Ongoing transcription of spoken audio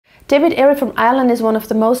David Airey from Ireland is one of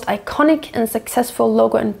the most iconic and successful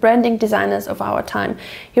logo and branding designers of our time.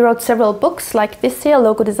 He wrote several books like this here,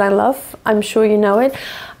 Logo Design Love. I'm sure you know it.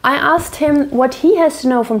 I asked him what he has to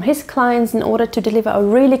know from his clients in order to deliver a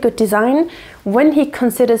really good design, when he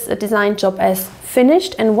considers a design job as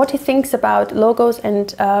finished, and what he thinks about logos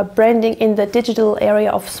and branding in the digital area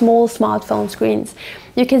of small smartphone screens.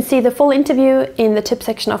 You can see the full interview in the tip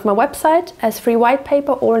section of my website as free white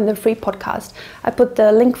paper or in the free podcast. I put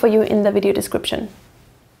the link for you in the video description.